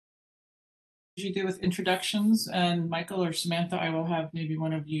usually do with introductions, and Michael or Samantha, I will have maybe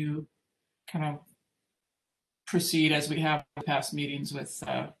one of you kind of proceed as we have past meetings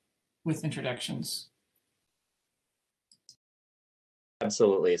with introductions.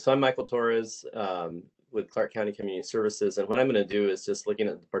 Absolutely. So I'm Michael Torres with Clark County Community Services, and what I'm going to do is just looking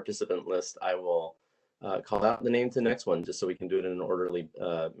at the participant list, I will call out the name to the next one just so we can do it in an orderly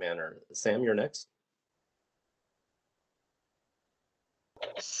manner. Sam, you're next.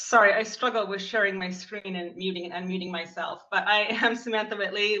 Sorry, I struggle with sharing my screen and unmuting myself, but I am Samantha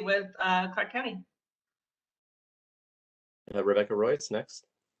Whitley with Clark County. Rebecca Royce, next.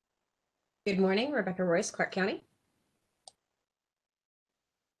 Good morning, Rebecca Royce, Clark County.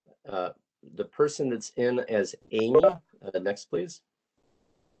 The person that's in as Amy, next, please.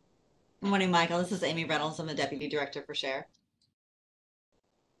 Good morning, Michael. This is Amy Reynolds. I'm the Deputy Director for Share.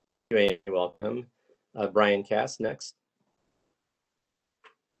 Amy, welcome. Brian Cass, next.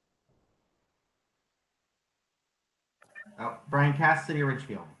 Brian Cass, City of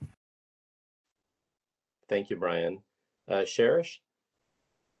Ridgefield. Thank you, Brian. Cherish?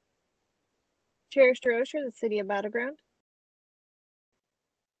 Cherish DeRocher, the City of Battleground.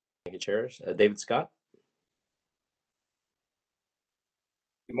 Thank you, Cherish. David Scott?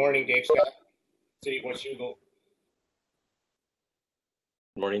 Good morning, Dave Scott, City of Washougal.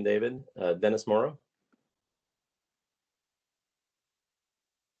 Good morning, David. Dennis Morrow?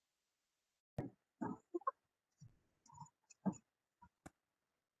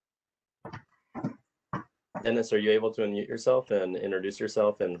 Dennis, are you able to unmute yourself and introduce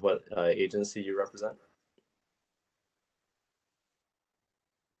yourself and what agency you represent?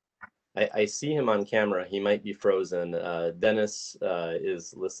 I see him on camera. He might be frozen. Dennis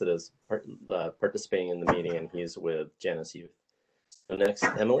is listed as participating in the meeting, and he's with Janus Youth. So next,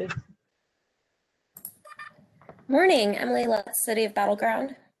 Emily. Morning, Emily Lutz, City of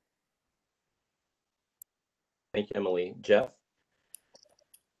Battleground. Thank you, Emily. Jeff?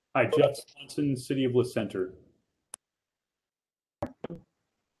 Hi, Jeff Swanson, City of Bliss Center.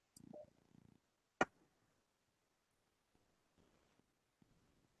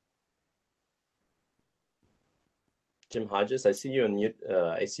 Jim Hodges, I see you unmute.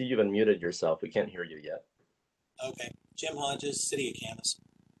 I see you've unmuted yourself. We can't hear you yet. Okay, Jim Hodges, City of Camas.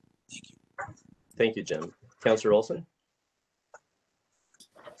 Thank you. Thank you, Jim. Councillor Olson?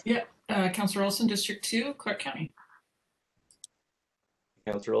 Yeah, Councillor Olson, District 2, Clark County.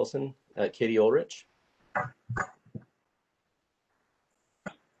 Councillor Olson. Katie Ulrich?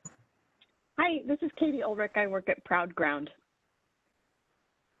 Hi, this is Katie Ulrich. I work at Proud Ground.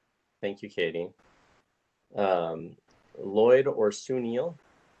 Thank you, Katie. Lloyd or Sue Neal?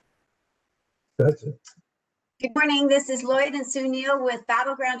 That's it. Good morning. This is Lloyd and Sue Neal with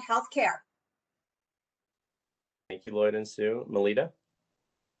Battleground Healthcare. Thank you, Lloyd and Sue. Melita?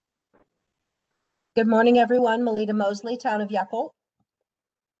 Good morning, everyone. Melita Mosley, Town of Yakult.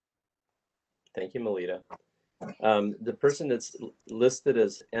 Thank you, Melita. The person that's listed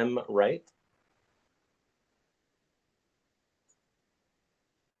as M. Wright?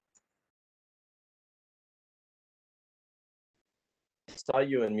 I saw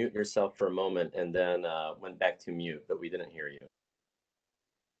you unmute yourself for a moment and then went back to mute, but we didn't hear you.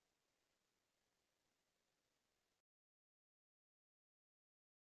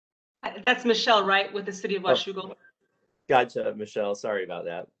 That's Michelle Wright with the City of Washougal. Gotcha, Michelle. Sorry about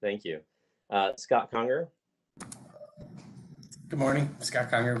that. Thank you. Scott Conger. Good morning. Scott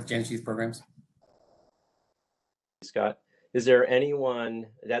Conger with Janus Youth Programs. Scott, is there anyone,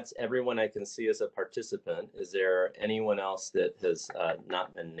 that's everyone I can see as a participant. Is there anyone else that has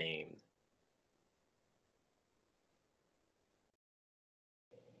not been named?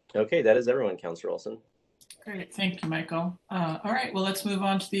 Okay, that is everyone, Councillor Olson. Great, thank you, Michael. All right, well, let's move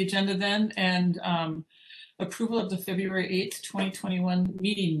on to the agenda then, and approval of the February 8th, 2021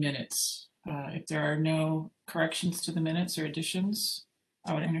 meeting minutes. If there are no corrections to the minutes or additions,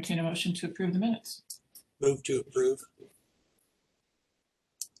 I would entertain a motion to approve the minutes. Move to approve.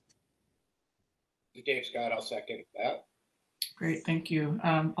 Dave Scott, I'll second that. Great, thank you.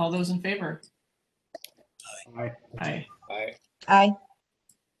 All those in favor? Aye. Aye. Aye. Aye.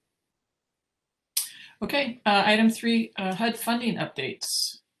 Okay, item 3, HUD funding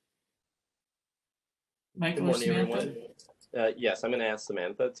updates. Michael or Samantha? Everyone. Yes, I'm going to ask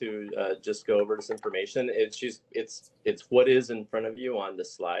Samantha to just go over this information. It's what is in front of you on the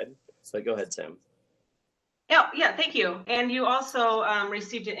slide. So go ahead, Sam. Yeah, thank you. And you also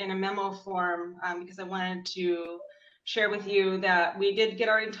received it in a memo form because I wanted to share with you that we did get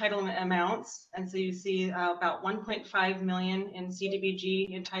our entitlement amounts. And so you see about 1.5 million in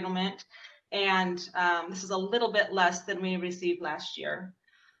CDBG entitlement. And this is a little bit less than we received last year.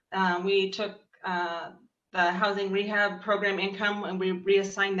 We took the housing rehab program income, and we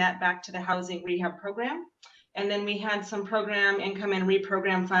reassigned that back to the housing rehab program. And then we had some program income and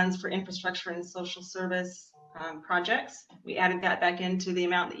reprogram funds for infrastructure and social service projects. We added that back into the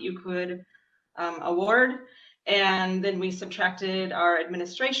amount that you could award. And then we subtracted our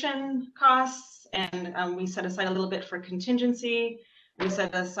administration costs, and we set aside a little bit for contingency. We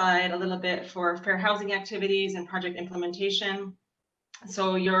set aside a little bit for fair housing activities and project implementation.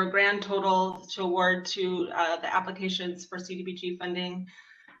 So your grand total to award to the applications for CDBG funding,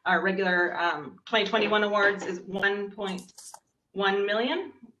 our regular 2021 awards, is $1.1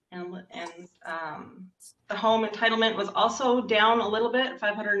 million. And the home entitlement was also down a little bit,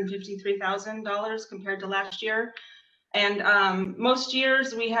 $553,000 compared to last year. And most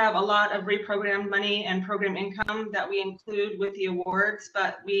years we have a lot of reprogrammed money and program income that we include with the awards,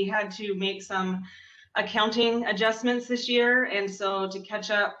 but we had to make some accounting adjustments this year. And so to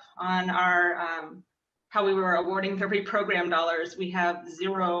catch up on our how we were awarding the reprogram dollars, we have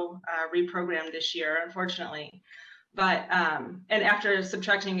zero reprogrammed this year, unfortunately. But and after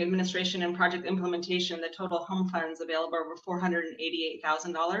subtracting administration and project implementation, the total home funds available were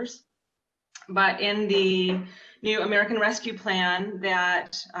 $488,000. But in the new American Rescue Plan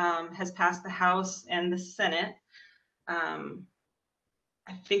that has passed the House and the Senate,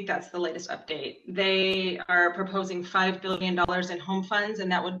 I think that's the latest update. They are proposing $5 billion in home funds, and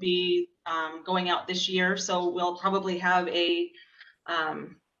that would be going out this year. So we'll probably have a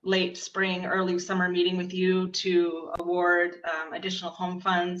late spring, early summer meeting with you to award additional home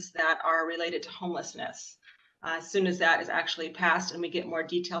funds that are related to homelessness. As soon as that is actually passed and we get more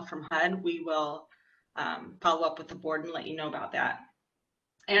detail from HUD, we will follow up with the board and let you know about that.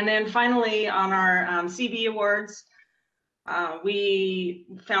 And then finally, on our CB awards,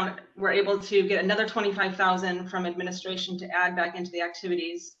 we're able to get another $25,000 from administration to add back into the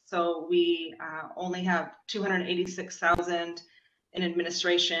activities. So we only have $286,000 in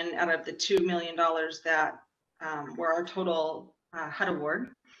administration out of the $2 million that were our total HUD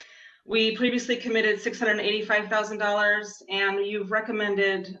award. We previously committed $685,000, and you've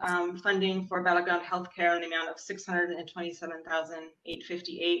recommended funding for Battleground Healthcare in the amount of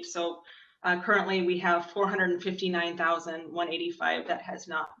 $627,858. So currently we have $459,185 that has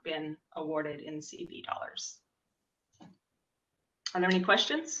not been awarded in CB dollars. Are there any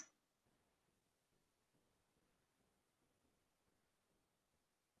questions?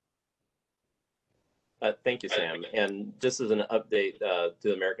 Thank you, Sam. And just as an update to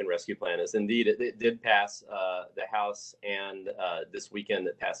the American Rescue Plan, is indeed it did pass the House, and this weekend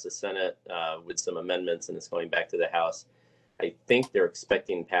it passed the Senate with some amendments, and it's going back to the House. I think they're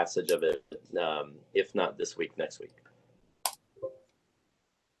expecting passage of it, if not this week, next week.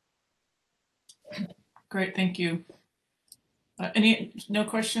 Great, thank you. No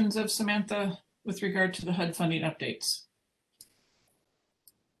questions of Samantha with regard to the HUD funding updates?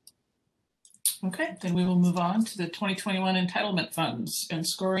 Okay, then we will move on to the 2021 entitlement funds and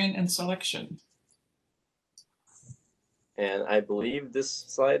scoring and selection. And I believe this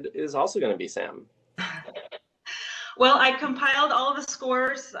slide is also going to be Sam. Well, I compiled all of the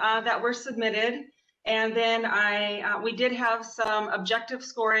scores that were submitted, and then we did have some objective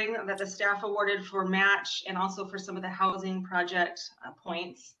scoring that the staff awarded for match and also for some of the housing project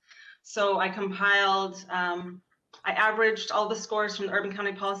points. So I compiled, I averaged all the scores from the Urban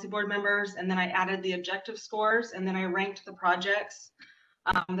County Policy Board members, and then I added the objective scores, and then I ranked the projects.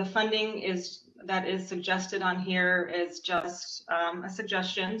 The funding that is suggested on here is just a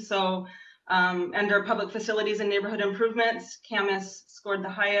suggestion. So under public facilities and neighborhood improvements, Camas scored the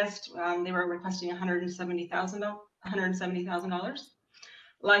highest. They were requesting $170,000.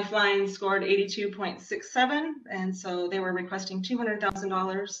 Lifeline scored 82.67, and so they were requesting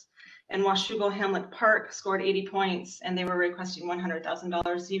 $200,000. And Washougal Hamlet Park scored 80 points, and they were requesting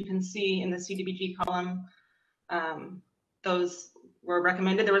 $100,000. So you can see in the CDBG column, those were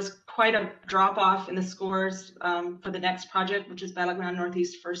recommended. There was quite a drop off in the scores for the next project, which is Battleground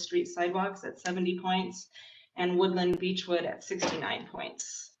Northeast First Street Sidewalks at 70 points, and Woodland Beechwood at 69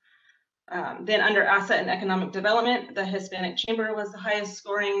 points. Then under Asset and Economic Development, the Hispanic Chamber was the highest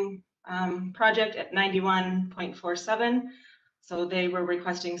scoring project at 91.47. So they were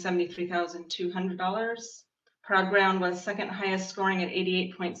requesting $73,200. Proud Ground was second highest scoring at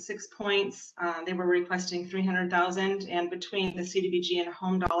 88.6 points. They were requesting $300,000, and between the CDBG and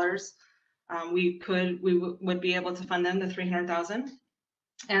home dollars, we would be able to fund them the $300,000.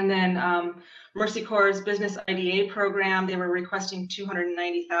 And then Mercy Corps' Business IDA program, they were requesting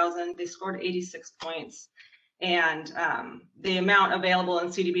 $290,000. They scored 86 points. And the amount available in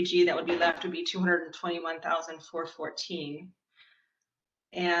CDBG that would be left would be $221,414.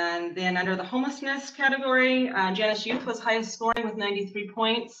 And then under the homelessness category, Janus Youth was highest scoring with 93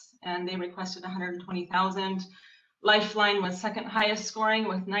 points, and they requested 120,000. Lifeline was second highest scoring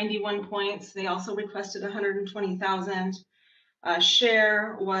with 91 points. They also requested 120,000.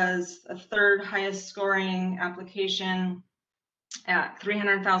 Share was a third highest scoring application at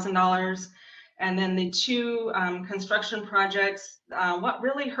 $300,000. And then the two construction projects, what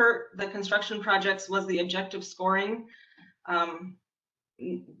really hurt the construction projects was the objective scoring.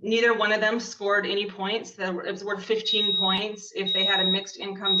 Neither one of them scored any points. It was worth 15 points if they had a mixed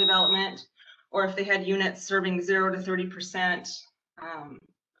income development or if they had units serving 0 to 30%.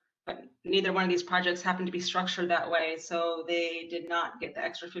 But neither one of these projects happened to be structured that way, so they did not get the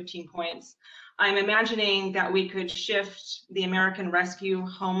extra 15 points. I'm imagining that we could shift the American Rescue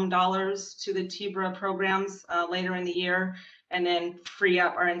Home dollars to the TBRA programs later in the year, and then free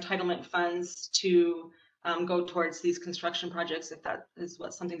up our entitlement funds to go towards these construction projects if that is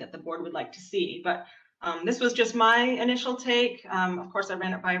something that the board would like to see. But this was just my initial take. Of course, I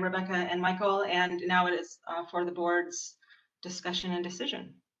ran it by Rebecca and Michael, and now it is for the board's discussion and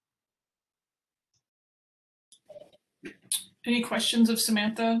decision. Any questions of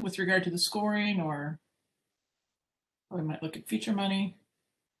Samantha with regard to the scoring, or we might look at future money?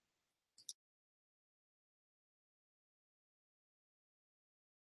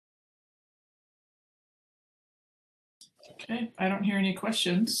 Okay, I don't hear any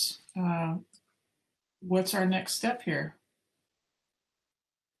questions. What's our next step here?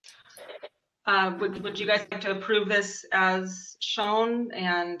 Would you guys like to approve this as shown,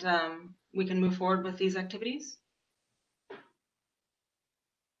 and we can move forward with these activities?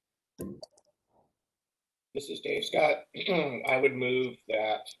 This is Dave Scott. I would move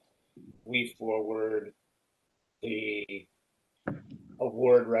that we forward the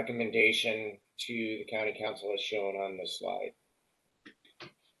award recommendation to the county council as shown on the slide.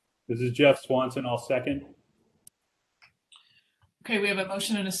 This is Jeff Swanson. I'll second. Okay, we have a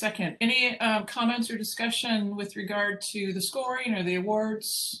motion and a second. Any comments or discussion with regard to the scoring or the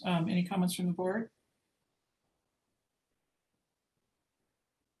awards? Any comments from the board?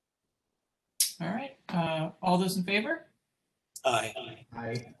 All right, all those in favor? Aye.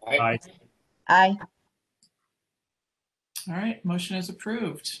 Aye. Aye. Aye. All right, motion is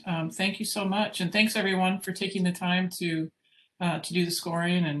approved. Thank you so much, and thanks everyone for taking the time to do the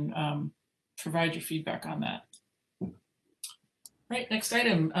scoring and provide your feedback on that. Right, next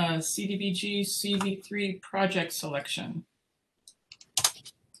item, CDBG CV3 project selection.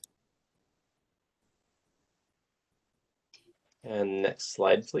 And next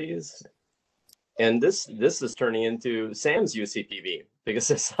slide, please. And this is turning into Sam's UCPB because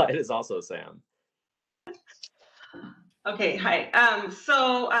this slide is also Sam. Okay, hi.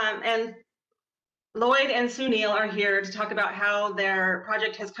 And Lloyd and Sunil are here to talk about how their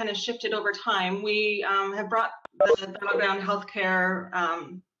project has kind of shifted over time. We have brought the Battleground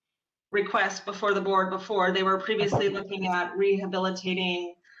Healthcare request before the board before. They were previously looking at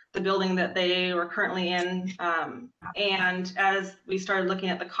rehabilitating the building that they were currently in. And as we started looking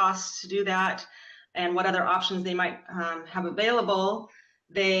at the costs to do that and what other options they might have available,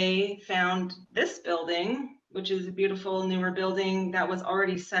 they found this building, which is a beautiful newer building that was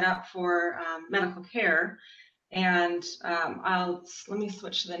already set up for medical care. And let me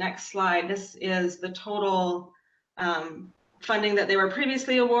switch to the next slide. This is the total funding that they were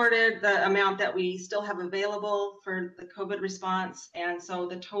previously awarded, the amount that we still have available for the COVID response. And so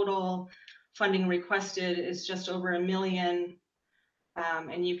the total funding requested is just over $1 million.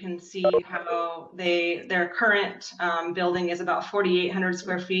 And you can see how their current building is about 4,800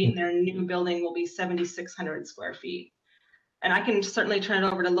 square feet, and their new building will be 7,600 square feet. And I can certainly turn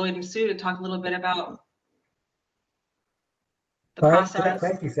it over to Lloyd and Sue to talk a little bit about the process.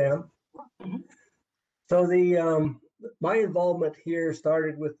 Thank you, Sam. Mm-hmm. So my involvement here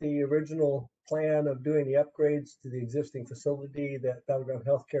started with the original plan of doing the upgrades to the existing facility that Battleground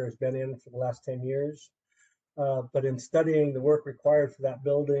Healthcare has been in for the last 10 years. But in studying the work required for that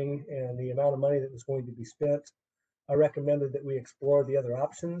building and the amount of money that was going to be spent, I recommended that we explore the other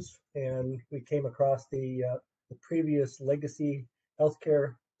options. And we came across the previous legacy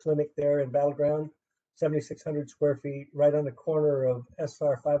healthcare clinic there in Battleground, 7,600 square feet, right on the corner of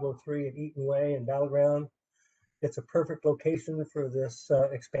SR 503 and Eaton Way in Battleground. It's a perfect location for this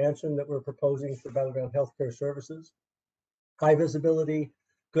expansion that we're proposing for Battleground Healthcare Services. High visibility,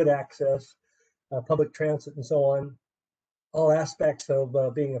 good access, public transit, and so on. All aspects of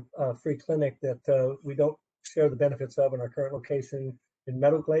being a free clinic that we don't share the benefits of in our current location in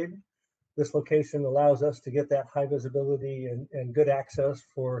Meadowglade. This location allows us to get that high visibility and good access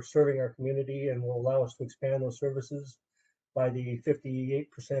for serving our community, and will allow us to expand those services by the 58%,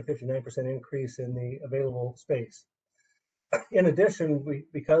 59% increase in the available space. In addition,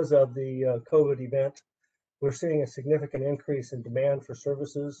 because of the COVID event, we're seeing a significant increase in demand for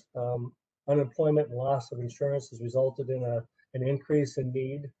services. Unemployment and loss of insurance has resulted in an increase in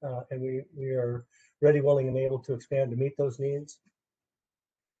need, and we are ready, willing, and able to expand to meet those needs.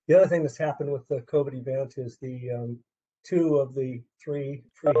 The other thing that's happened with the COVID event is the 2 of the 3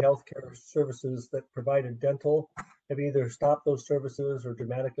 free healthcare services that provided dental have either stopped those services or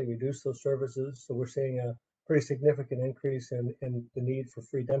dramatically reduced those services. So we're seeing a pretty significant increase in the need for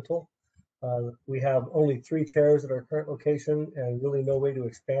free dental. We have only 3 chairs at our current location and really no way to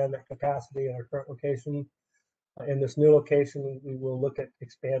expand that capacity in our current location. In this new location, we will look at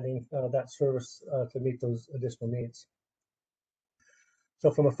expanding that service to meet those additional needs. So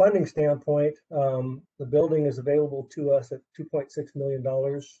from a funding standpoint, the building is available to us at $2.6 million.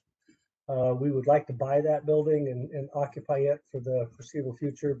 We would like to buy that building and occupy it for the foreseeable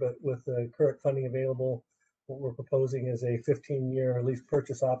future, but with the current funding available, what we're proposing is a 15-year lease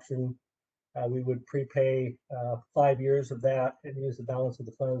purchase option. We would prepay 5 years of that and use the balance of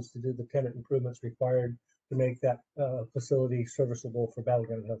the funds to do the tenant improvements required to make that facility serviceable for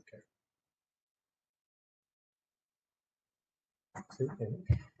Battleground Healthcare.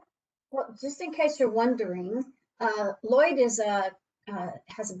 Well, just in case you're wondering, Lloyd has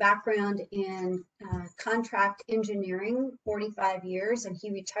a background in contract engineering, 45 years, and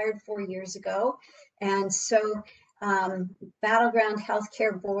he retired 4 years ago. And so Battleground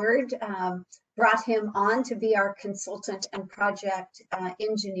Healthcare Board brought him on to be our consultant and project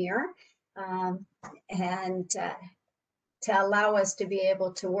engineer, and to allow us to be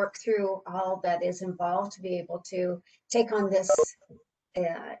able to work through all that is involved, to be able to take on this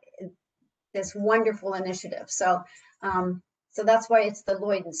this wonderful initiative. So so that's why it's the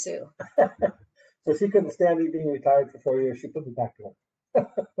Lloyd and Sue. So she couldn't stand me being retired for 4 years. She put me back to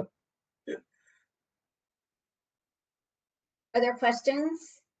work. Are there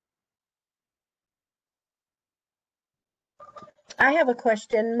questions? I have a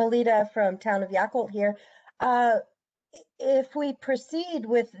question, Melita from Town of Yakult here. If we proceed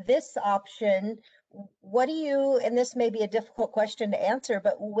with this option, what do you, and this may be a difficult question to answer,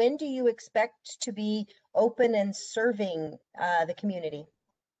 but when do you expect to be open and serving the community?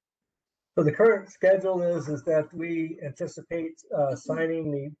 So the current schedule is that we anticipate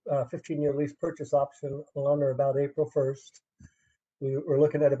signing the 15-year lease purchase option on or about April 1st. We're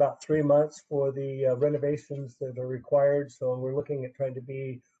looking at about 3 months for the renovations that are required. So we're looking at trying to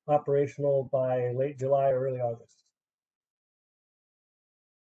be operational by late July or early August.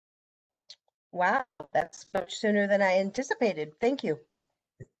 Wow, that's much sooner than I anticipated. Thank you.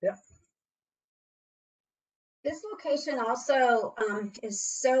 Yeah. This location also is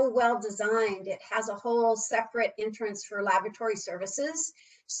so well designed. It has a whole separate entrance for laboratory services.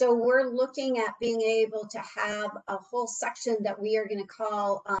 So we're looking at being able to have a whole section that we are going to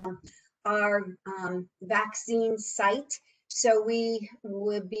call our vaccine site. So we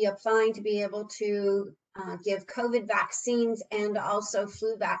would be applying to be able to give COVID vaccines and also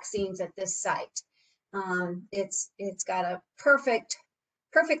flu vaccines at this site. It's got a perfect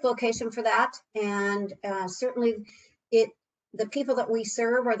location for that, and certainly the people that we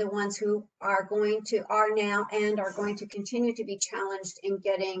serve are the ones who are now and are going to continue to be challenged in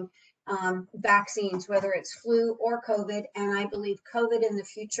getting vaccines, whether it's flu or COVID. And I believe COVID in the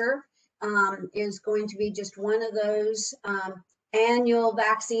future is going to be just one of those annual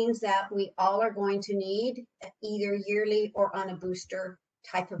vaccines that we all are going to need, either yearly or on a booster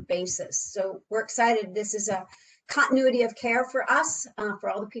type of basis. So we're excited. This is a continuity of care for us, for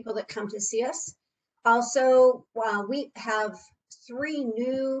all the people that come to see us. Also, we have 3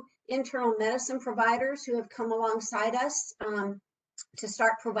 new internal medicine providers who have come alongside us to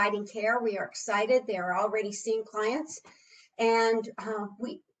start providing care. We are excited. They are already seeing clients. And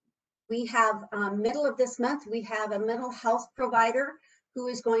we have, middle of this month, we have a mental health provider who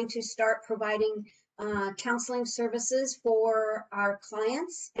is going to start providing counseling services for our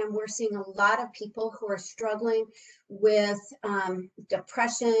clients. And we're seeing a lot of people who are struggling with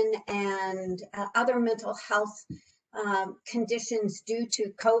depression and other mental health conditions due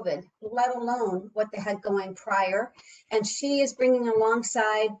to COVID, let alone what they had going prior. And she is bringing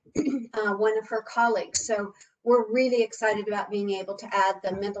alongside one of her colleagues. So we're really excited about being able to add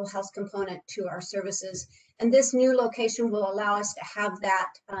the mental health component to our services. And this new location will allow us to have that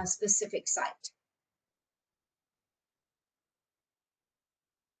specific site.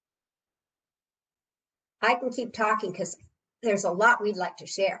 I can keep talking because there's a lot we'd like to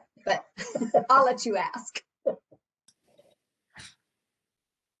share, but I'll let you ask.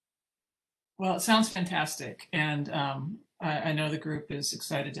 Well, it sounds fantastic. And I know the group is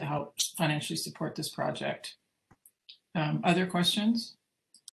excited to help financially support this project. Other questions?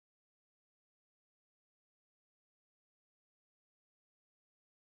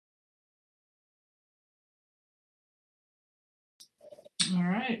 All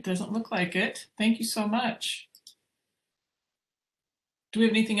right, doesn't look like it. Thank you so much. Do we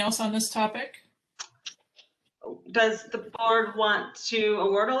have anything else on this topic? Does the board want to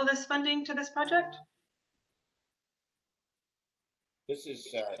award all of this funding to this project? This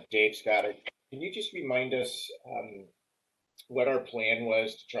is Dave Scott. Can you just remind us what our plan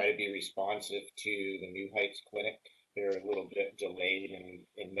was to try to be responsive to the New Heights Clinic? They're a little bit delayed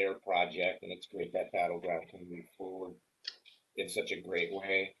in their project, and it's great that Battleground can move forward in such a great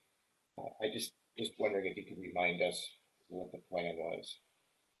way. I just wondering if you could remind us what the plan was.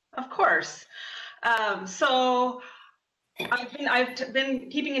 Of course. So I've been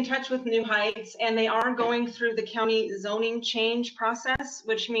keeping in touch with New Heights, and they are going through the county zoning change process,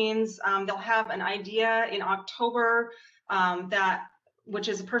 which means they'll have an idea in October which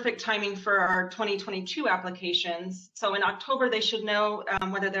is a perfect timing for our 2022 applications. So in October, they should know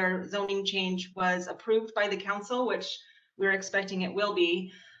whether their zoning change was approved by the council, which we're expecting it will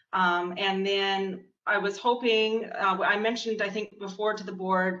be. And then I was hoping, I mentioned, I think before to the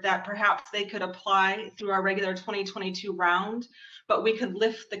board, that perhaps they could apply through our regular 2022 round, but we could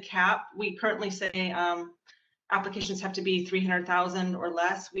lift the cap. We currently say applications have to be 300,000 or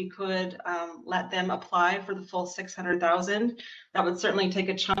less. We could let them apply for the full 600,000. That would certainly take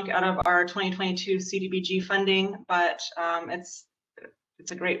a chunk out of our 2022 CDBG funding, but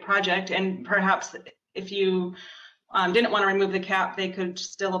it's a great project. And perhaps if you didn't want to remove the cap, they could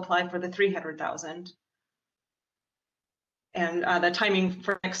still apply for the 300,000. And the timing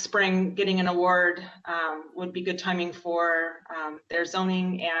for next spring, getting an award would be good timing for their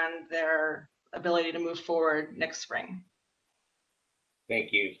zoning and their ability to move forward next spring.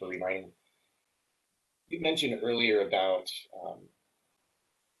 Thank you for reminding. You mentioned earlier about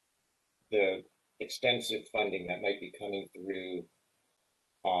the extensive funding that might be coming through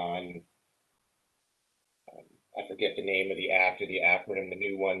on I forget the name of the act or the acronym, the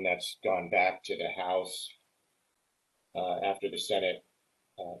new one that's gone back to the House after the Senate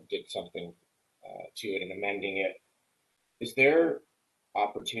did something to it and amending it. Is there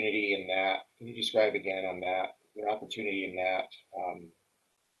opportunity in that? Can you describe again on that? Is there opportunity in that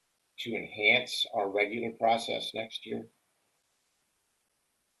to enhance our regular process next year?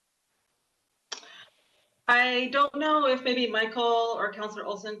 I don't know if maybe Michael or Councilor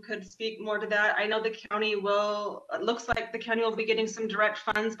Olson could speak more to that. I know the county will, it looks like the county will be getting some direct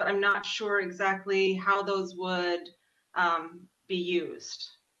funds, but I'm not sure exactly how those would be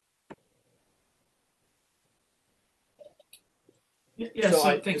used. Yeah,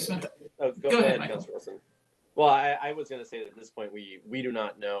 so thanks, Samantha. Go ahead, Michael. Councilor Wilson. Well, I was going to say that at this point, we do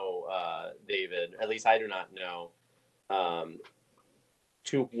not know, David, at least I do not know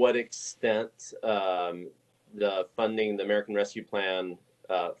to what extent the funding, the American Rescue Plan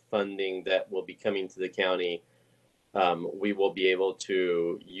funding that will be coming to the county, we will be able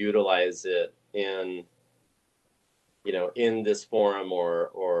to utilize it in, in this forum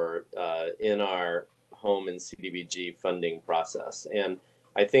or in our home and CDBG funding process. And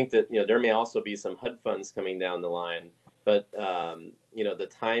I think that, there may also be some HUD funds coming down the line, but, the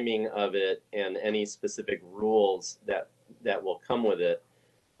timing of it and any specific rules that will come with it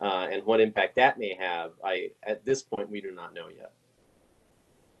and what impact that may have, at this point, we do not know yet.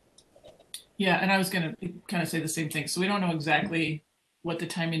 Yeah, and I was going to kind of say the same thing. So we don't know exactly what the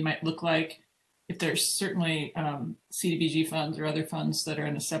timing might look like. If there's certainly CDBG funds or other funds that are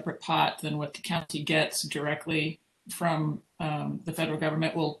in a separate pot than what the county gets directly from the federal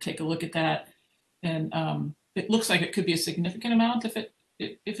government, we'll take a look at that. And it looks like it could be a significant amount if it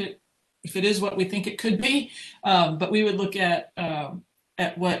is what we think it could be. But we would look at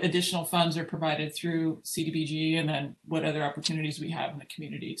what additional funds are provided through CDBG and then what other opportunities we have in the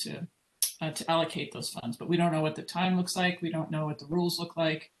community to allocate those funds. But we don't know what the time looks like. We don't know what the rules look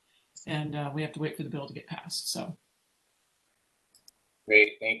like. And we have to wait for the bill to get passed. So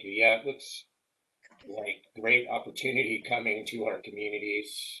great, thank you. Yeah, it looks like great opportunity coming to our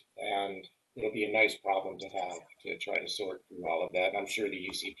communities, and it'll be a nice problem to have to try to sort through all of that. I'm sure the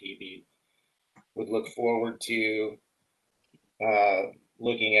UCPB would look forward to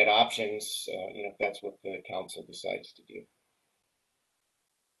looking at options, if that's what the council decides to do.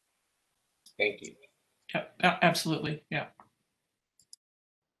 Thank you. Yeah, absolutely. Yeah.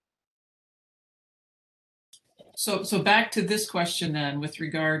 So back to this question then, with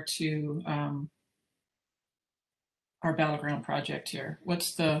regard to our Battleground project here.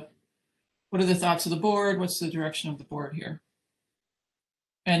 What's the what are the thoughts of the board? What's the direction of the board here?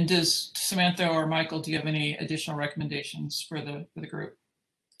 And does Samantha or Michael, do you have any additional recommendations for the group?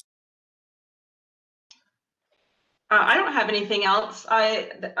 I don't have anything else. I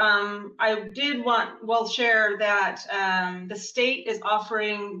did share that the state is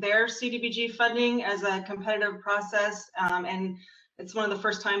offering their CDBG funding as a competitive process, and it's one of the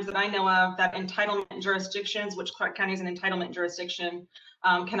first times that I know of that entitlement jurisdictions, which Clark County is an entitlement jurisdiction,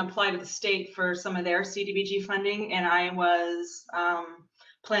 can apply to the state for some of their CDBG funding, and I was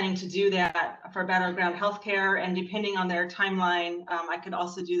planning to do that for Battleground Healthcare, and depending on their timeline, I could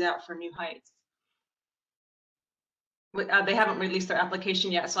also do that for New Heights. They haven't released their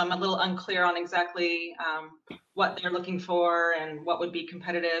application yet, so I'm a little unclear on exactly what they're looking for and what would be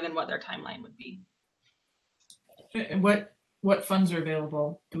competitive and what their timeline would be. And what funds are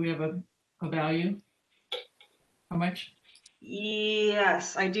available? Do we have a value? How much?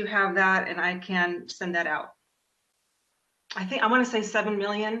 Yes, I do have that, and I can send that out. I want to say 7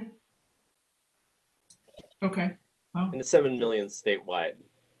 million. Okay. Wow. And the 7 million statewide.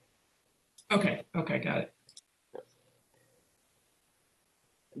 Okay. Okay. Got it.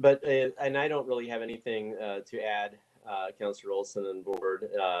 But, and I don't really have anything to add, Councilor Olson and board,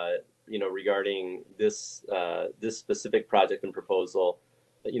 regarding this this specific project and proposal.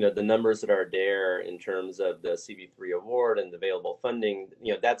 The numbers that are there in terms of the CV3 award and the available funding,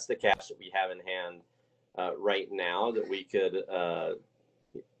 that's the cash that we have in hand right now that we could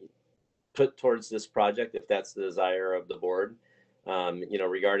put towards this project if that's the desire of the board.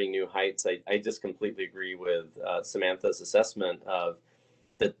 Regarding New Heights, I just completely agree with Samantha's assessment of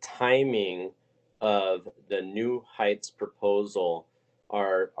the timing of the New Heights proposal.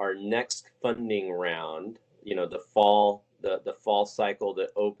 Our next funding round, the fall cycle that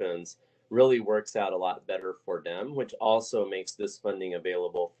opens, really works out a lot better for them, which also makes this funding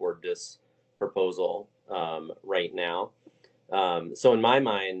available for this proposal right now. So in my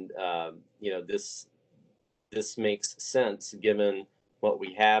mind, this makes sense given what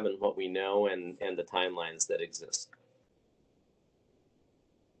we have and what we know and the timelines that exist.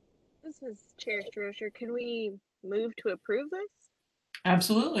 This is Chair Stroesher. Can we move to approve this?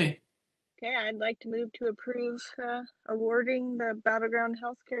 Absolutely. Okay, I'd like to move to approve awarding the Battleground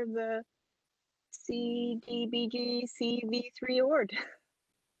Healthcare the CDBG CV3 award.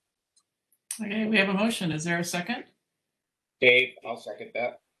 Okay, we have a motion. Is there a second? Dave, I'll second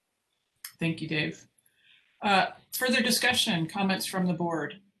that. Thank you, Dave. Further discussion, comments from the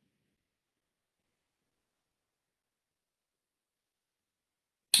board?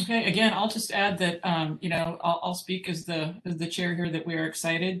 Okay, again, I'll just add that, I'll speak as the chair here that we are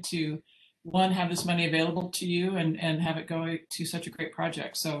excited to, one, have this money available to you and have it go to such a great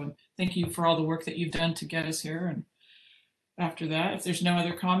project. So thank you for all the work that you've done to get us here. And after that, if there's no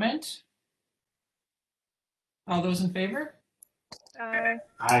other comment, all those in favor? Aye.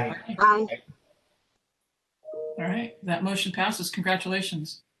 Aye. Aye. All right, that motion passes.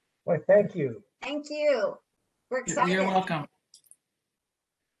 Congratulations. Why, thank you. Thank you. We're excited. You're welcome.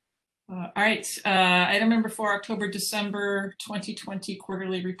 All right, item number 4, October-December 2020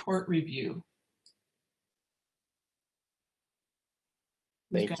 quarterly report review.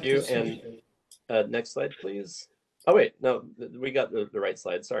 Thank you. And next slide, please. Oh, wait, no, we got the right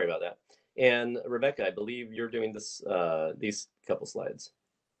slide. Sorry about that. And Rebecca, I believe you're doing this these couple slides.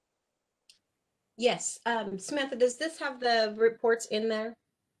 Yes. Samantha, does this have the reports in there?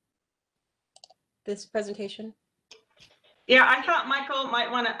 This presentation? Yeah, I thought Michael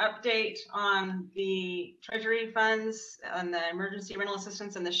might want to update on the treasury funds and the emergency rental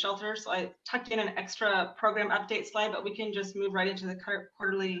assistance and the shelter. So I tucked in an extra program update slide, but we can just move right into the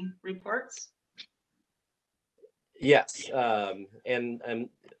quarterly reports. Yes, and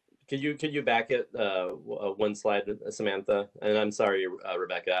could you back it one slide, Samantha? And I'm sorry,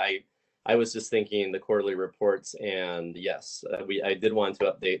 Rebecca. I was just thinking the quarterly reports, and yes, I did want to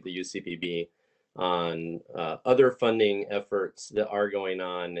update the UCPB on other funding efforts that are going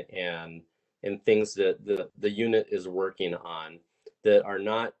on and things that the unit is working on that are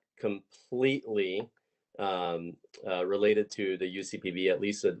not completely related to the UCPB, at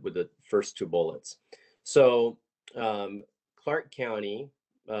least with the first 2 bullets. So Clark County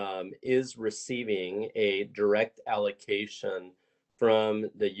is receiving a direct allocation from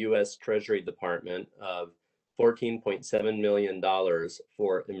the U.S. Treasury Department of $14.7 million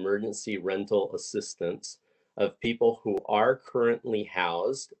for emergency rental assistance of people who are currently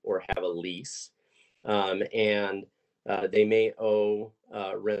housed or have a lease, and they may owe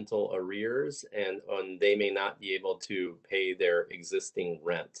rental arrears, and they may not be able to pay their existing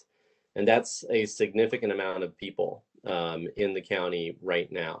rent. And that's a significant amount of people in the county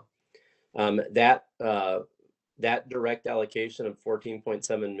right now. That direct allocation of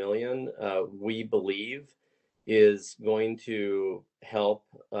 14.7 million, we believe, is going to help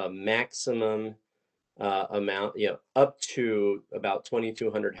maximum amount, up to about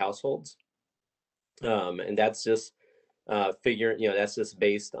 2,200 households. And that's just that's just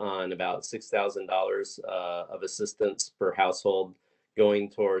based on about $6,000 of assistance per household going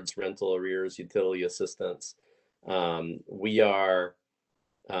towards rental arrears, utility assistance. We are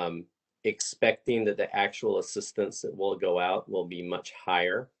expecting that the actual assistance that will go out will be much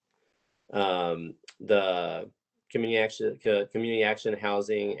higher. The community action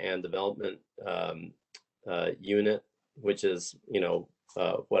housing and development unit, which is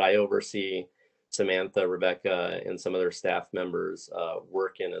what I oversee, Samantha, Rebecca, and some other staff members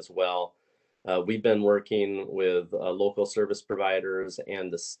work in as well. We've been working with local service providers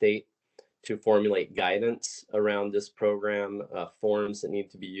and the state to formulate guidance around this program, forms that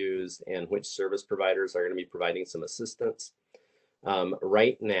need to be used, and which service providers are going to be providing some assistance.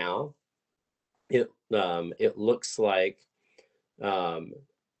 Right now, it looks like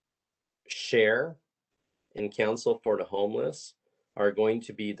SHARE and Council for the Homeless are going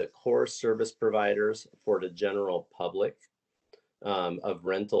to be the core service providers for the general public of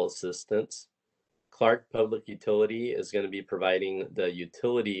rental assistance. Clark Public Utility is going to be providing the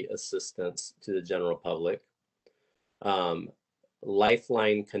utility assistance to the general public.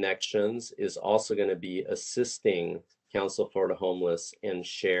 Lifeline Connections is also going to be assisting Council for the Homeless and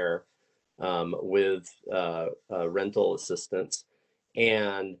SHARE with rental assistance.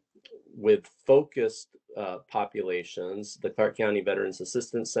 And with focused populations, the Clark County Veterans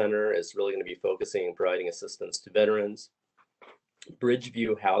Assistance Center is really going to be focusing and providing assistance to veterans.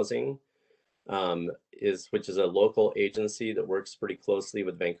 Bridgeview Housing, which is a local agency that works pretty closely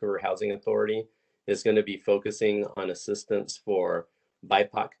with Vancouver Housing Authority, is going to be focusing on assistance for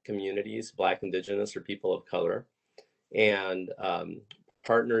BIPOC communities, Black, Indigenous, or people of color. And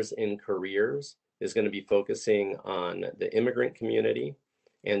Partners in Careers is going to be focusing on the immigrant community.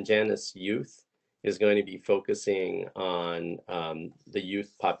 And Janus Youth is going to be focusing on the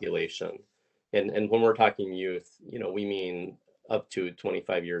youth population. And when we're talking youth, we mean up to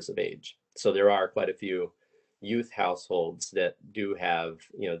 25 years of age. So there are quite a few youth households that do have,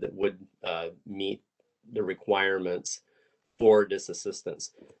 that would meet the requirements for this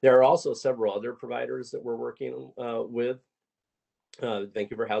assistance. There are also several other providers that we're working with.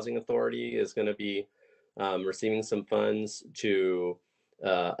 Vancouver Housing Authority is going to be receiving some funds to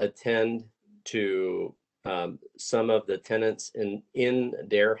attend to some of the tenants in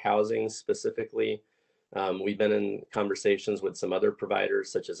their housing specifically. We've been in conversations with some other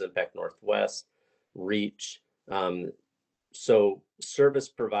providers such as Impact Northwest, Reach. So service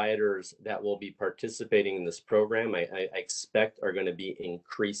providers that will be participating in this program, I expect are going to be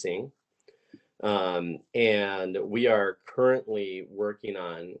increasing. And we are currently working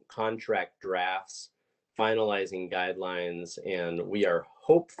on contract drafts, finalizing guidelines, and we are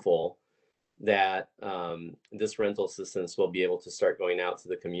hopeful that this rental assistance will be able to start going out to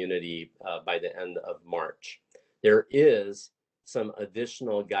the community by the end of March. There is some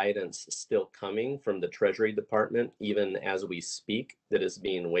additional guidance still coming from the Treasury Department, even as we speak, that is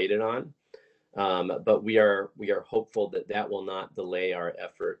being waited on. But we are hopeful that that will not delay our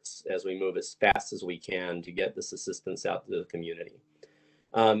efforts as we move as fast as we can to get this assistance out to the community.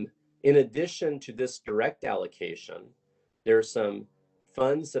 In addition to this direct allocation, there are some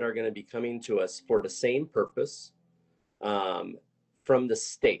funds that are going to be coming to us for the same purpose from the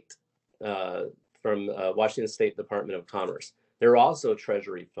state, from Washington State Department of Commerce. There are also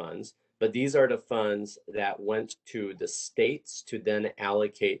Treasury funds, but these are the funds that went to the states to then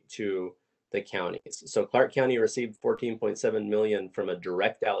allocate to the counties. So Clark County received 14.7 million from a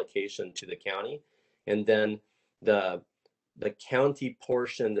direct allocation to the county, and then the county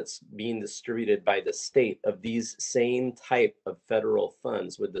portion that's being distributed by the state of these same type of federal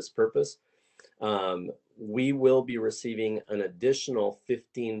funds with this purpose, we will be receiving an additional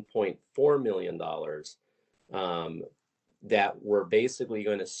 $15.4 million that we're basically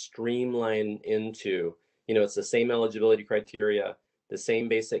going to streamline into, it's the same eligibility criteria, the same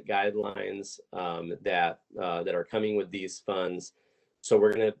basic guidelines that are coming with these funds. So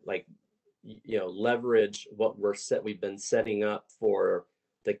we're going to leverage what we've been setting up for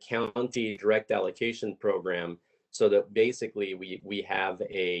the county direct allocation program, so that basically we have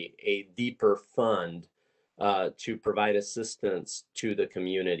a deeper fund to provide assistance to the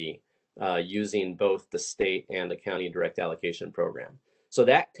community using both the state and the county direct allocation program. So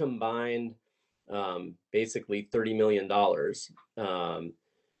that combined basically $30 million,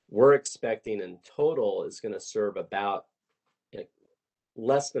 we're expecting in total is going to serve about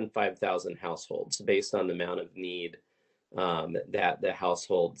less than 5,000 households based on the amount of need that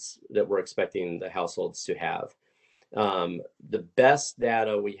we're expecting the households to have. The best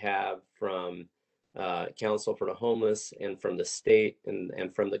data we have from Council for the Homeless and from the state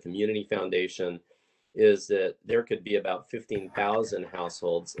and from the Community Foundation is that there could be about 15,000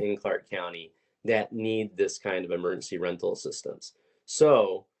 households in Clark County that need this kind of emergency rental assistance.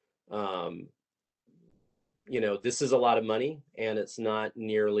 So, this is a lot of money, and it's not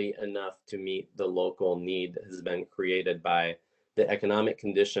nearly enough to meet the local need that has been created by the economic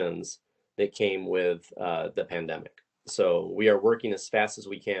conditions that came with the pandemic. So we are working as fast as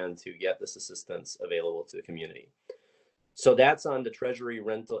we can to get this assistance available to the community. So that's on the Treasury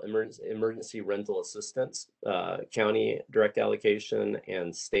rental emergency rental assistance, county direct allocation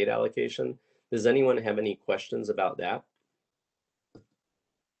and state allocation. Does anyone have any questions about that?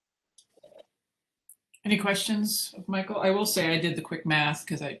 Any questions of Michael? I will say I did the quick math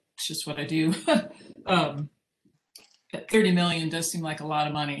because it's just what I do. 30 million does seem like a lot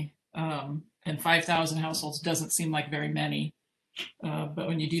of money, and 5,000 households doesn't seem like very many. But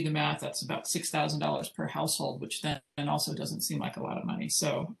when you do the math, that's about $6,000 per household, which then also doesn't seem like a lot of money.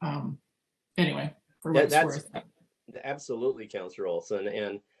 So anyway, for what it's worth. Absolutely, Councilor Olson.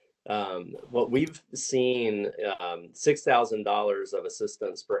 And what we've seen, $6,000 of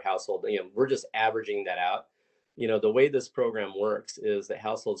assistance per household, we're just averaging that out. The way this program works is that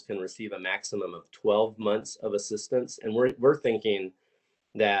households can receive a maximum of 12 months of assistance. And we're thinking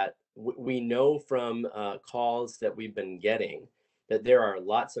that we know from calls that we've been getting that there are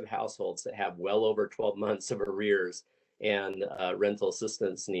lots of households that have well over 12 months of arrears and rental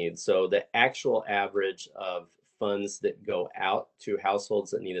assistance needs. So the actual average of funds that go out to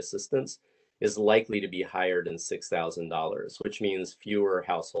households that need assistance is likely to be higher than $6,000, which means fewer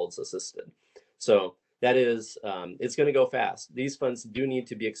households assisted. So that is, it's going to go fast. These funds do need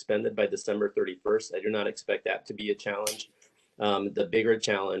to be expended by December 31st. I do not expect that to be a challenge. The bigger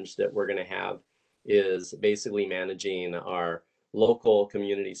challenge that we're going to have is basically managing our local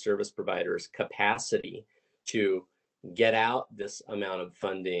community service providers' capacity to get out this amount of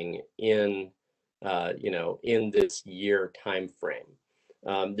funding in this year time frame.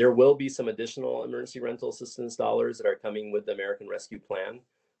 There will be some additional emergency rental assistance dollars that are coming with the American Rescue Plan.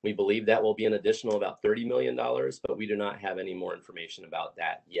 We believe that will be an additional about $30 million, but we do not have any more information about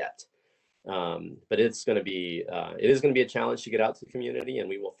that yet. But it is going to be a challenge to get out to the community, and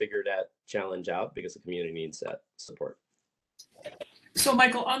we will figure that challenge out because the community needs that support. So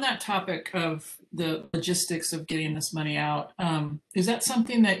Michael, on that topic of the logistics of getting this money out, is that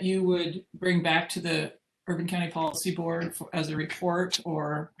something that you would bring back to the Urban County Policy Board as a report,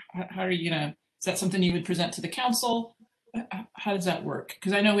 or how are you gonna, is that something you would present to the council? How does that work?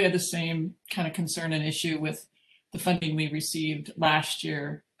 Because I know we had the same kind of concern and issue with the funding we received last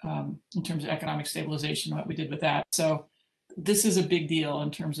year in terms of economic stabilization, what we did with that. So this is a big deal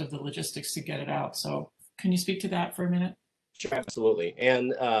in terms of the logistics to get it out. So can you speak to that for a minute? Sure, absolutely.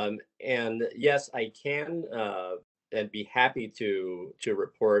 And yes, I can and be happy to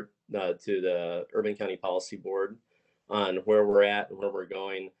report to the Urban County Policy Board on where we're at and where we're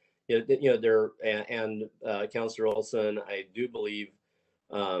going. Councilor Olson, I do believe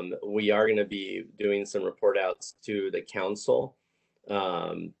we are going to be doing some report outs to the council,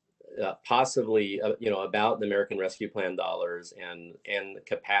 possibly about the American Rescue Plan dollars and the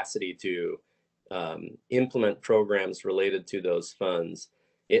capacity to implement programs related to those funds.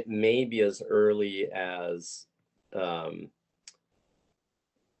 It may be as early as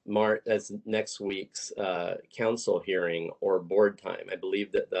next week's council hearing or board time. I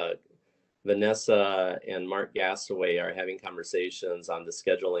believe that Vanessa and Mark Gassaway are having conversations on the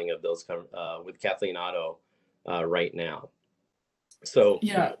scheduling of those with Kathleen Otto right now. So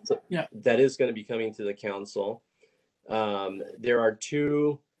yeah, that is going to be coming to the council. There are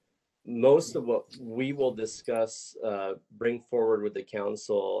most of what we will discuss, bring forward with the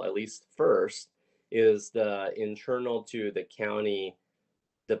council, at least first, is the internal to the county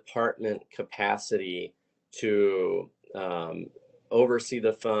department capacity to oversee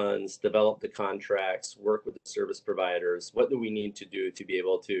the funds, develop the contracts, work with the service providers. What do we need to do to be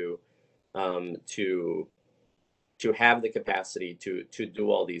able to have the capacity to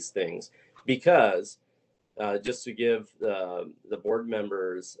do all these things? Because just to give the board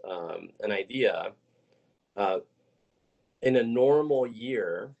members an idea, in a normal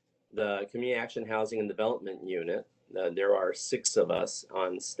year, the Community Action Housing and Development Unit, there are 6 of us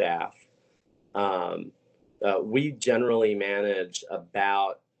on staff. We generally manage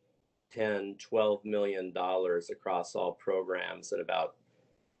about $10-12 million across all programs, and about,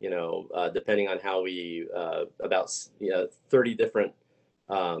 depending on how we, about 30 different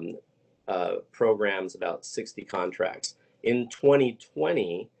programs, about 60 contracts. In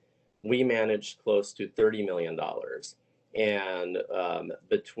 2020, we managed close to $30 million. And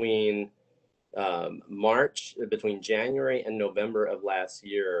between January and November of last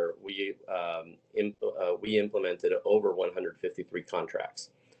year, we implemented over 153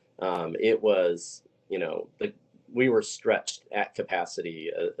 contracts. It was, we were stretched at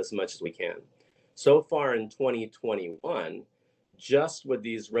capacity as much as we can. So far in 2021, just with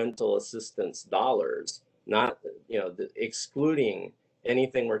these rental assistance dollars, not, excluding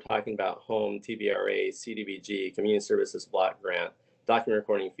anything we're talking about, home, TBRA, CDBG, community services block grant, document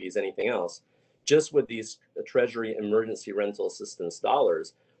recording fees, anything else, just with these Treasury emergency rental assistance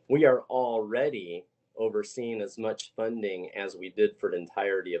dollars, we are already overseeing as much funding as we did for the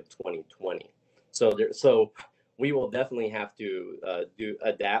entirety of 2020. So we will definitely have to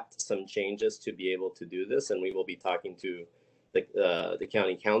adapt some changes to be able to do this, and we will be talking to the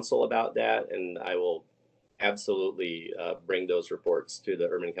county council about that, and I will absolutely bring those reports to the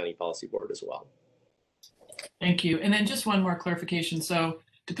Urban County Policy Board as well. Thank you. And then just one more clarification. So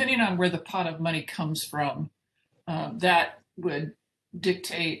depending on where the pot of money comes from, that would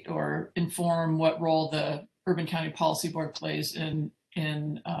dictate or inform what role the Urban County Policy Board plays in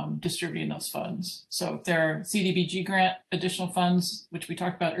distributing those funds. So if there are CDBG grant additional funds, which we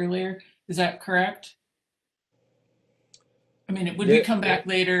talked about earlier, is that correct? I mean, would we come back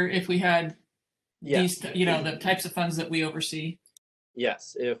later if we had these, the types of funds that we oversee?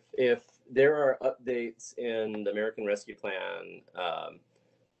 Yes, if there are updates in the American Rescue Plan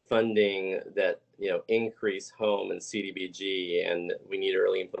funding that increase home and CDBG, and we need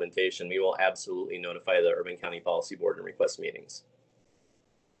early implementation, we will absolutely notify the Urban County Policy Board and request meetings.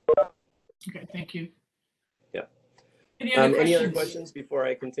 Okay, thank you. Yeah. Any other questions before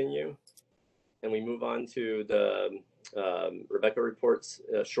I continue? And we move on to the Rebecca reports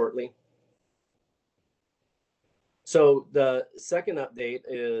shortly. So the second update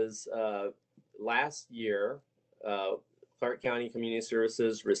is last year, Clark County Community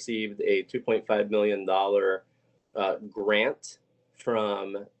Services received a $2.5 million grant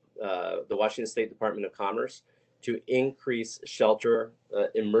from the Washington State Department of Commerce to increase shelter,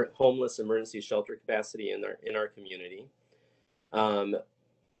 homeless emergency shelter capacity in our community.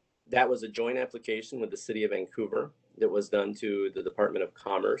 That was a joint application with the City of Vancouver that was done to the Department of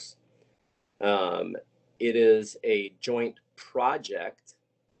Commerce. It is a joint project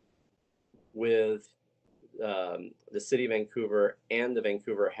with the City of Vancouver and the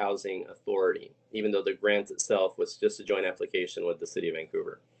Vancouver Housing Authority, even though the grant itself was just a joint application with the City of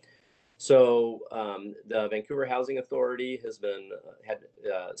Vancouver. So the Vancouver Housing Authority had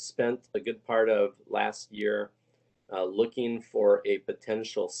spent a good part of last year looking for a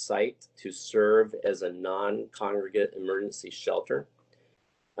potential site to serve as a non-congregate emergency shelter.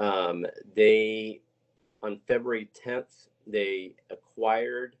 On February 10th, they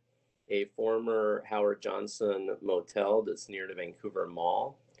acquired a former Howard Johnson motel that's near the Vancouver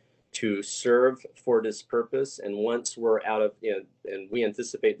Mall to serve for this purpose. And once we're out of, and we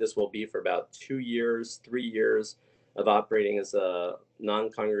anticipate this will be for about 2 years, 3 years of operating as a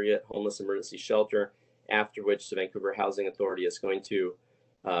non-congregate homeless emergency shelter, after which the Vancouver Housing Authority is going to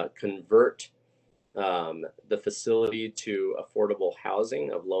convert the facility to affordable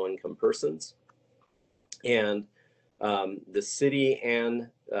housing of low-income persons. And the city and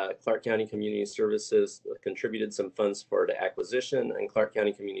Clark County Community Services contributed some funds for the acquisition, and Clark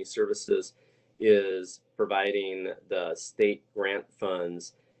County Community Services is providing the state grant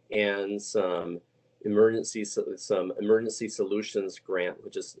funds and some emergency solutions grant,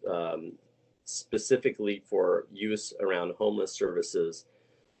 which is specifically for use around homeless services,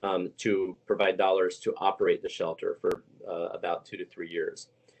 to provide dollars to operate the shelter for about 2 to 3 years.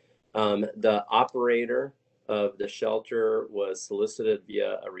 The operator of the shelter was solicited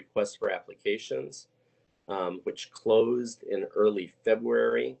via a request for applications, which closed in early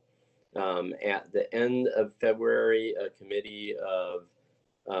February. At the end of February, a committee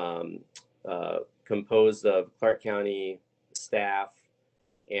composed of Clark County staff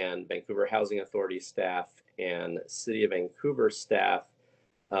and Vancouver Housing Authority staff and City of Vancouver staff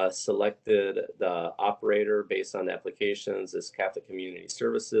selected the operator based on the applications as Catholic Community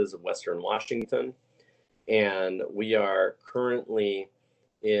Services of Western Washington. And we are currently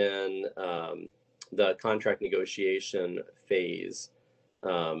in the contract negotiation phase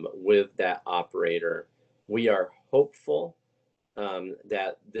with that operator. We are hopeful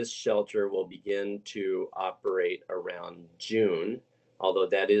that this shelter will begin to operate around June, although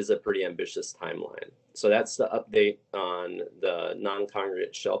that is a pretty ambitious timeline. So that's the update on the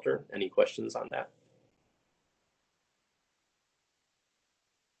non-congregate shelter. Any questions on that?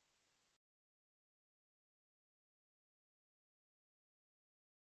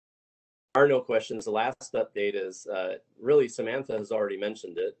 are no questions, the last update is really Samantha has already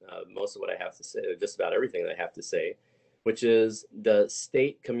mentioned it. Most of what I have to say, just about everything that I have to say, which is the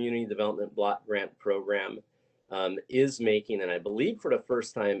State Community Development Block Grant Program is making, and I believe for the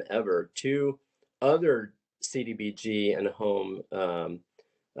first time ever, 2 other CDBG and home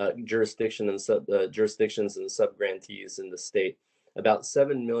jurisdictions and subgrantees in the state about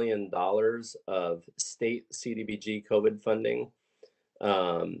 $7 million of state CDBG COVID funding.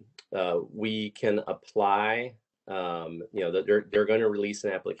 We can apply. They're going to release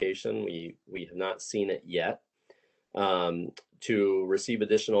an application. We have not seen it yet. To receive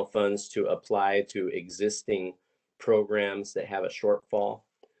additional funds to apply to existing programs that have a shortfall.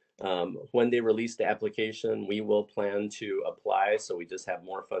 When they release the application, we will plan to apply, so we just have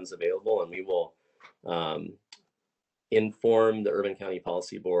more funds available, and we will inform the Urban County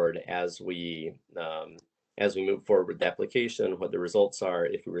Policy Board as we move forward with the application, what the results are,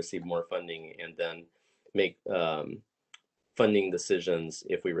 if we receive more funding, and then make funding decisions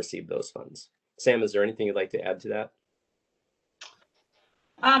if we receive those funds. Sam, is there anything you'd like to add to that?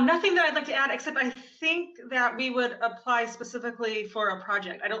 Nothing that I'd like to add, except I think that we would apply specifically for a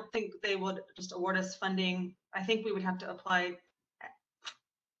project. I don't think they would just award us funding. I think we would have to apply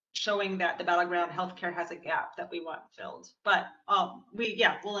showing that the battleground healthcare has a gap that we want filled. But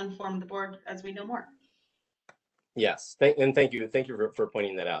we'll inform the board as we know more. Yes, thank you for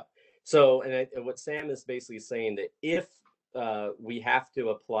pointing that out. So, and what Sam is basically saying that if we have to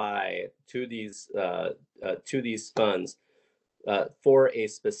apply to these funds for a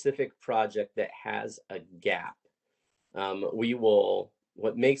specific project that has a gap,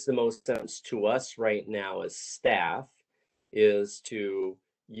 what makes the most sense to us right now as staff is to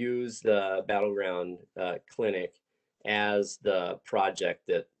use the Battleground Clinic as the project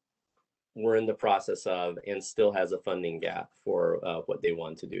that we're in the process of and still has a funding gap for what they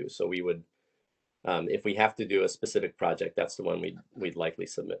want to do. So we would, if we have to do a specific project, that's the one we'd likely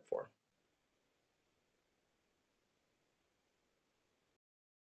submit for.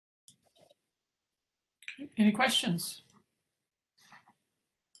 Any questions?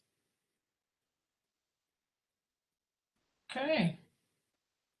 Okay.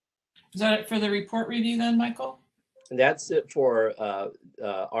 Is that it for the report review then, Michael? And that's it for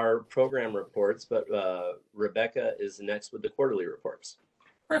our program reports, but Rebecca is next with the quarterly reports.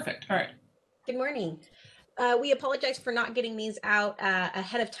 Perfect. All right. Good morning. We apologize for not getting these out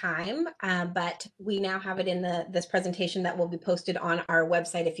ahead of time, but we now have it in this presentation that will be posted on our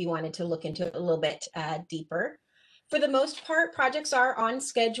website if you wanted to look into it a little bit deeper. For the most part, projects are on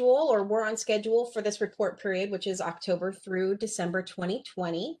schedule or were on schedule for this report period, which is October through December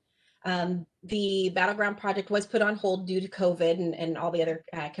 2020. The Battleground project was put on hold due to COVID and all the other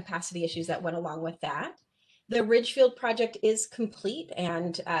capacity issues that went along with that. The Ridgefield project is complete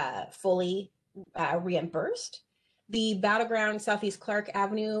and fully reimbursed. The Battleground Southeast Clark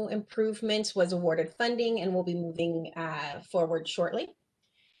Avenue improvements was awarded funding and will be moving forward shortly.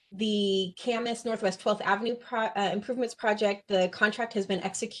 The Camas Northwest 12th Avenue improvements project, the contract has been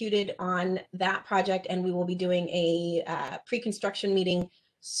executed on that project, and we will be doing a pre-construction meeting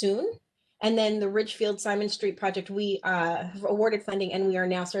soon. And then the Ridgefield Simon Street project, we have awarded funding, and we are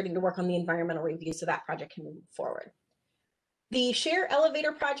now starting to work on the environmental review so that project can move forward. The Share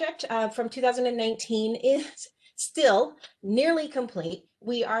Elevator project from 2019 is still nearly complete.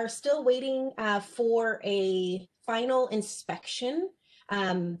 We are still waiting for a final inspection.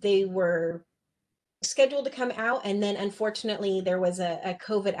 They were scheduled to come out, and then unfortunately there was a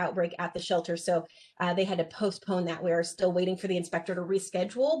COVID outbreak at the shelter, so they had to postpone that. We are still waiting for the inspector to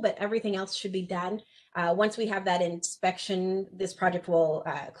reschedule, but everything else should be done. Once we have that inspection, this project will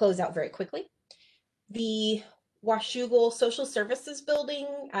close out very quickly. The Washougal Social Services Building,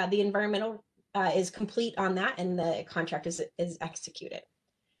 the environmental is complete on that, and the contract is executed.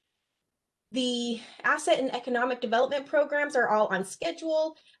 The asset and economic development programs are all on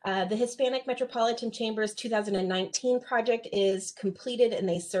schedule. The Hispanic Metropolitan Chamber's 2019 project is completed, and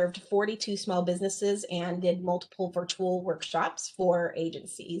they served 42 small businesses and did multiple virtual workshops for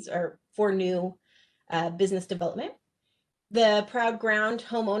agencies or for new business development. The Proud Ground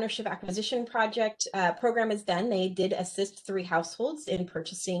Home Ownership Acquisition Project program is done. They did assist 3 households in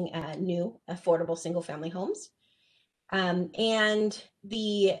purchasing new affordable single-family homes. And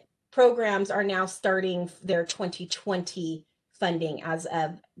the programs are now starting their 2020 funding as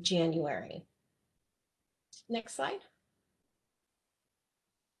of January. Next slide.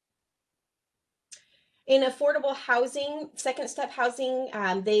 In affordable housing, Second Step Housing,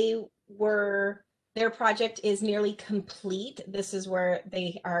 their project is nearly complete. This is where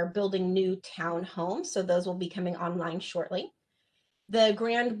they are building new townhomes, so those will be coming online shortly. The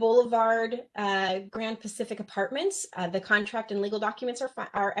Grand Boulevard, Grand Pacific Apartments, the contract and legal documents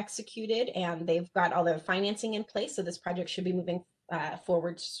are executed, and they've got all the financing in place. So this project should be moving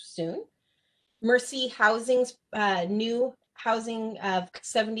forward soon. Mercy Housing's new housing of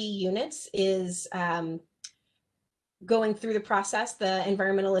 70 units is going through the process. The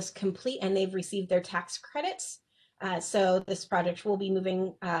environmental is complete and they've received their tax credits. So this project will be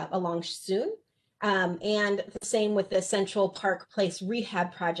moving along soon. And the same with the Central Park Place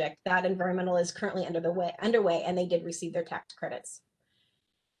rehab project. That environmental is currently underway and they did receive their tax credits.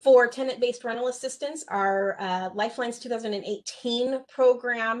 For tenant-based rental assistance, our Lifelines 2018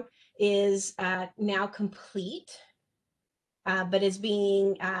 program is now complete, but is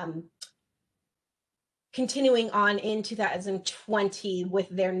being continuing on in 2020 with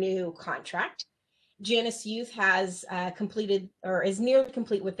their new contract. Janus Youth has completed or is nearly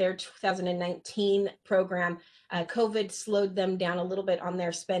complete with their 2019 program. COVID slowed them down a little bit on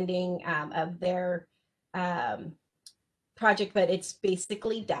their spending of their project, but it's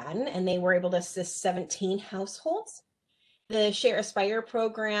basically done and they were able to assist 17 households. The Share Aspire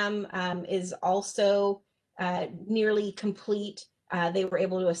program is also nearly complete. They were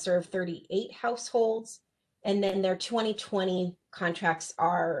able to serve 38 households, and then their 2020 contracts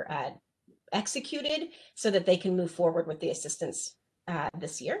are executed so that they can move forward with the assistance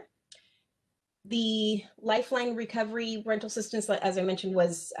this year. The Lifeline Recovery Rental Assistance, as I mentioned,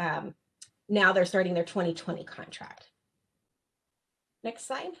 was now they're starting their 2020 contract. Next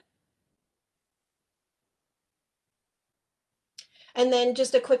slide. And then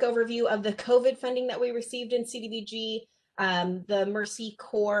just a quick overview of the COVID funding that we received in CDBG. The Mercy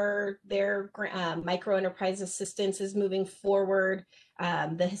Corps, their micro enterprise assistance is moving forward.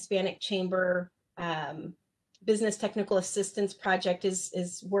 The Hispanic Chamber Business Technical Assistance Project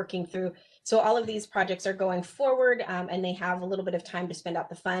is working through. So all of these projects are going forward and they have a little bit of time to spend out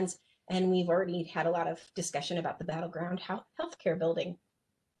the funds. And we've already had a lot of discussion about the Battleground Healthcare building.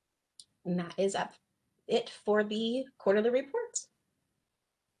 And that is it for the quarterly reports.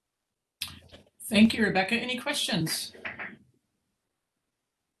 Thank you, Rebecca. Any questions?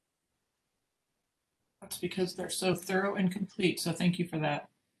 That's because they're so thorough and complete. So thank you for that.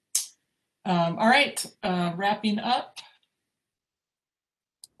 All right, wrapping up.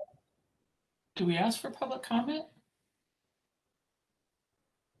 Do we ask for public comment?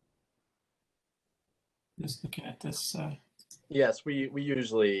 Just looking at this. Yes, we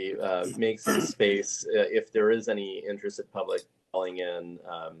usually make some space if there is any interested public calling in.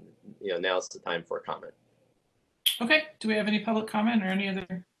 Now's the time for a comment. Okay. Do we have any public comment or any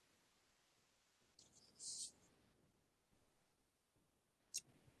other?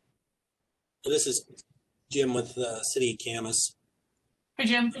 This is Jim with the City of Camas. Hey,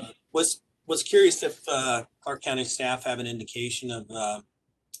 Jim. Was curious if Clark County staff have an indication of,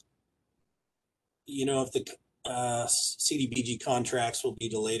 if the CDBG contracts will be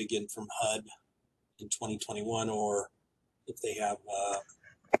delayed again from HUD in 2021, or if they have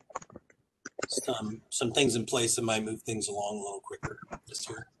some things in place that might move things along a little quicker this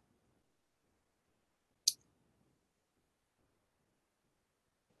year.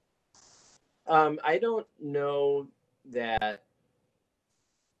 I don't know that.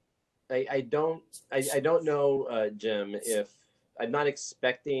 I don't know, Jim, if I'm not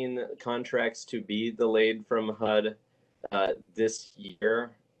expecting contracts to be delayed from HUD this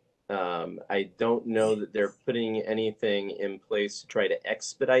year. I don't know that they're putting anything in place to try to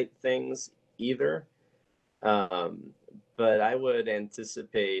expedite things either. But I would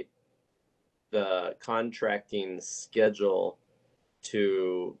anticipate the contracting schedule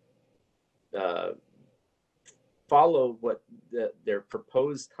to follow what their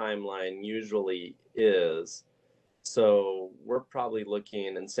proposed timeline usually is. So we're probably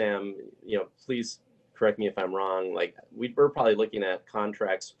looking, and Sam, please correct me if I'm wrong, like we're probably looking at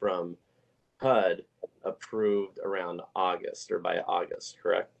contracts from HUD approved around August or by August,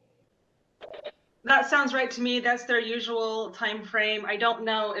 correct? That sounds right to me. That's their usual time frame. I don't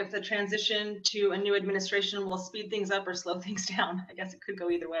know if the transition to a new administration will speed things up or slow things down. I guess it could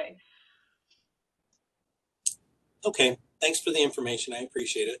go either way. Okay, thanks for the information. I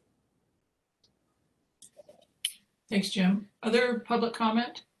appreciate it. Thanks, Jim. Other public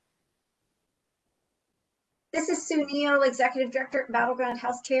comment? This is Sue Neal, Executive Director at Battleground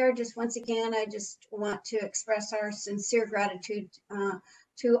Healthcare. Just once again, I just want to express our sincere gratitude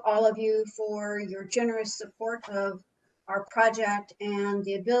to all of you for your generous support of our project and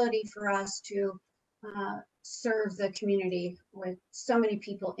the ability for us to serve the community with so many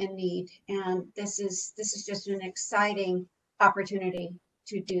people in need. And this is just an exciting opportunity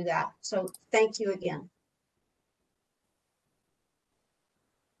to do that. So thank you again.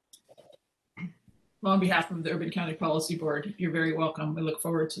 Well, on behalf of the Urban County Policy Board, you're very welcome. We look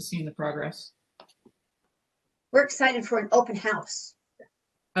forward to seeing the progress. We're excited for an open house.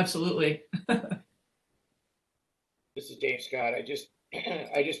 Absolutely. This is Dave Scott. I just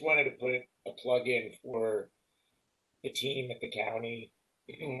wanted to put a plug in for the team at the county.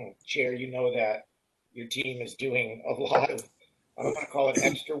 Chair, you know that your team is doing a lot of, I don't want to call it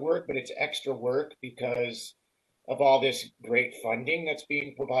extra work, but it's extra work because of all this great funding that's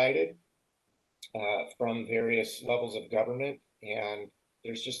being provided from various levels of government. And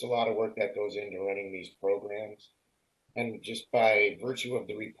there's just a lot of work that goes into running these programs. And just by virtue of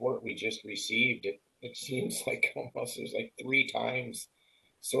the report we just received, it seems like almost there's like 3 times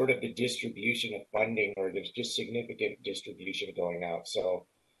sort of the distribution of funding, or there's just significant distribution going out. So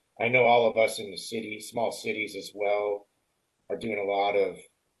I know all of us in the city, small cities as well, are doing a lot of,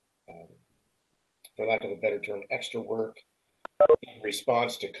 for lack of a better term, extra work in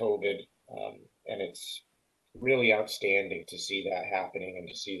response to COVID. And it's really outstanding to see that happening and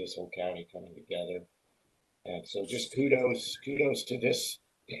to see this whole county coming together. And so just kudos to this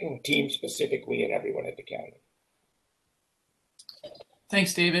team specifically and everyone at the county.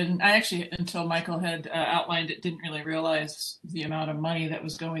 Thanks, David. I actually, until Michael had outlined it, didn't really realize the amount of money that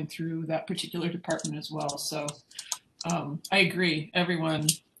was going through that particular department as well. So I agree. Everyone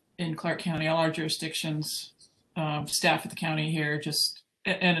in Clark County, all our jurisdictions, staff at the county here, just,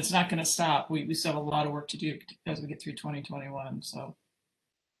 and it's not going to stop. We still have a lot of work to do as we get through 2021. So,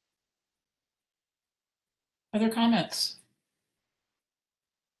 other comments?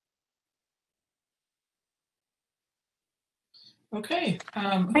 Okay.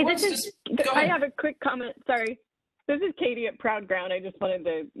 Hi, I have a quick comment. Sorry. This is Katie at Proud Ground. I just wanted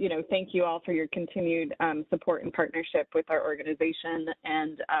to, thank you all for your continued support and partnership with our organization.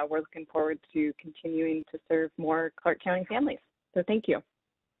 And we're looking forward to continuing to serve more Clark County families. So thank you.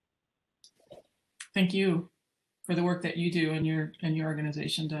 Thank you for the work that you do and your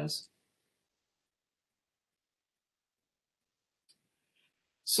organization does.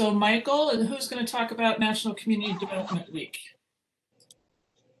 So Michael, who's going to talk about National Community Development Week?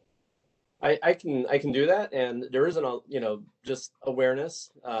 I can do that, and there isn't just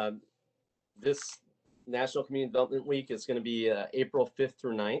awareness. This National Community Development Week is going to be April 5th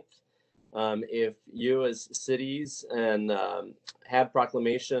through 9th. If you as cities and have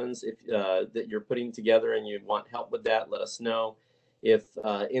proclamations that you're putting together and you want help with that, let us know. If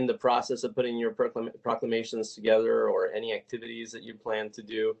in the process of putting your proclamations together or any activities that you plan to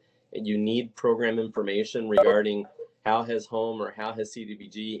do, and you need program information regarding how has home or how has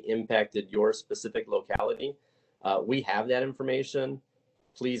CDBG impacted your specific locality, we have that information.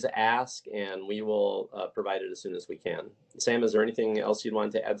 Please ask, and we will provide it as soon as we can. Sam, is there anything else you'd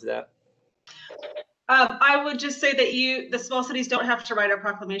want to add to that? I would just say that the small cities don't have to write a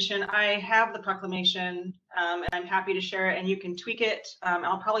proclamation. I have the proclamation, and I'm happy to share it, and you can tweak it.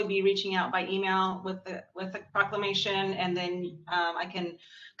 I'll probably be reaching out by email with the proclamation, and then I can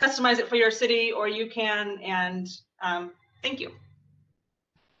customize it for your city, or you can. And thank you.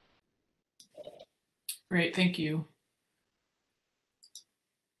 Great, thank you.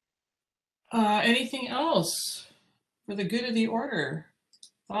 Anything else for the good of the order?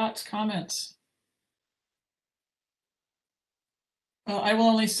 Thoughts, comments? I will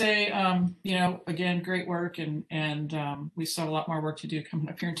only say, again, great work, and we still have a lot more work to do coming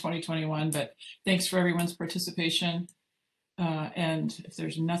up here in 2021, but thanks for everyone's participation. And if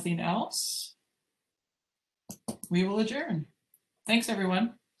there's nothing else, we will adjourn. Thanks,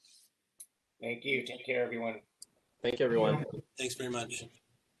 everyone. Thank you. Take care, everyone. Thank you, everyone. Thanks very much.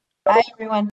 Bye, everyone.